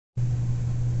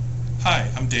Hi,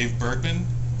 I'm Dave Bergman,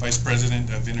 Vice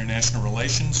President of International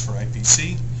Relations for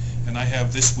IPC, and I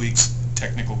have this week's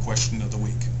Technical Question of the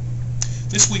Week.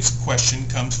 This week's question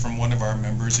comes from one of our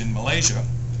members in Malaysia,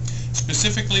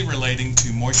 specifically relating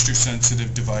to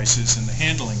moisture-sensitive devices and the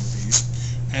handling of these,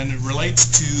 and it relates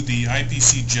to the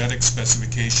IPC JEDEC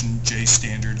specification J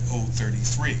Standard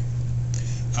 033.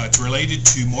 It's related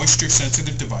to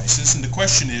moisture-sensitive devices, and the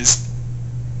question is,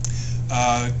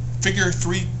 Figure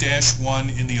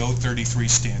 3-1 in the 033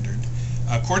 standard.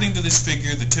 According to this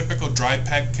figure, the typical dry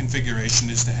pack configuration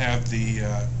is to have the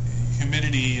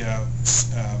humidity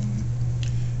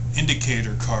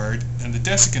indicator card and the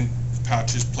dessicant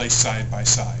pouches placed side by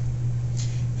side.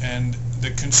 And the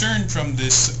concern from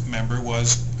this member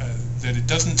was that it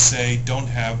doesn't say don't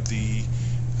have the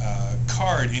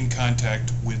card in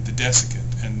contact with the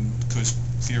dessicant, and because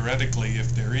theoretically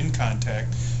if they're in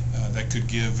contact, that could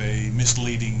give a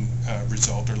misleading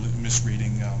result or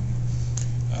misreading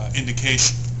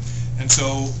indication. And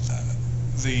so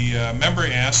the member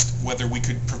asked whether we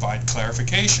could provide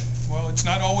clarification. Well, it's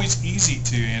not always easy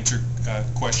to answer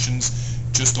questions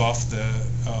just off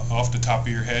the top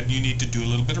of your head. You need to do a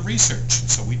little bit of research.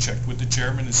 So we checked with the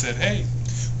chairman and said, hey,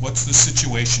 what's the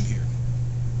situation here?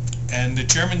 And the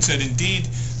chairman said, indeed,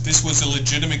 this was a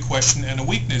legitimate question and a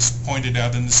weakness pointed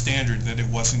out in the standard, that it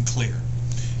wasn't clear.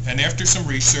 And after some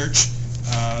research,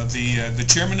 the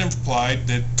chairman replied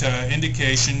that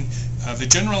indication, the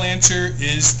general answer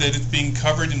is that it's being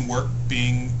covered in work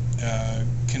being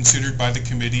considered by the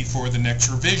committee for the next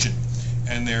revision,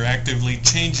 and they're actively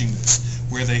changing this,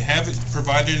 where they have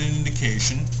provided an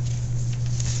indication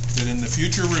that in the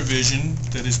future revision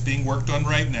that is being worked on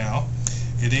right now,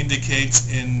 it indicates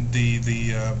in the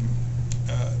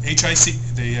HIC,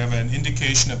 they have an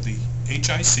indication of the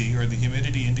HIC, or the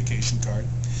humidity indication card.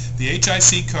 The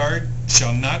HIC card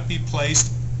shall not be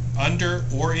placed under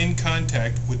or in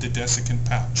contact with the dessicant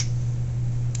pouch.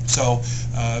 So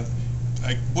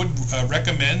I would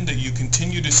recommend that you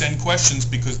continue to send questions,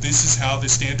 because this is how the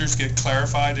standards get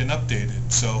clarified and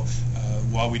updated. So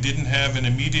while we didn't have an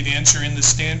immediate answer in the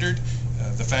standard,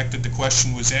 the fact that the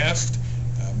question was asked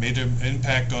made an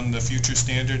impact on the future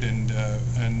standard, and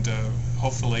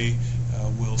hopefully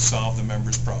will solve the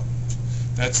members' problems.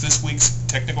 That's this week's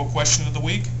Technical Question of the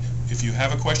Week. If you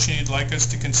have a question you'd like us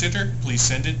to consider, please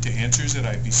send it to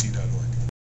answers@ipc.org.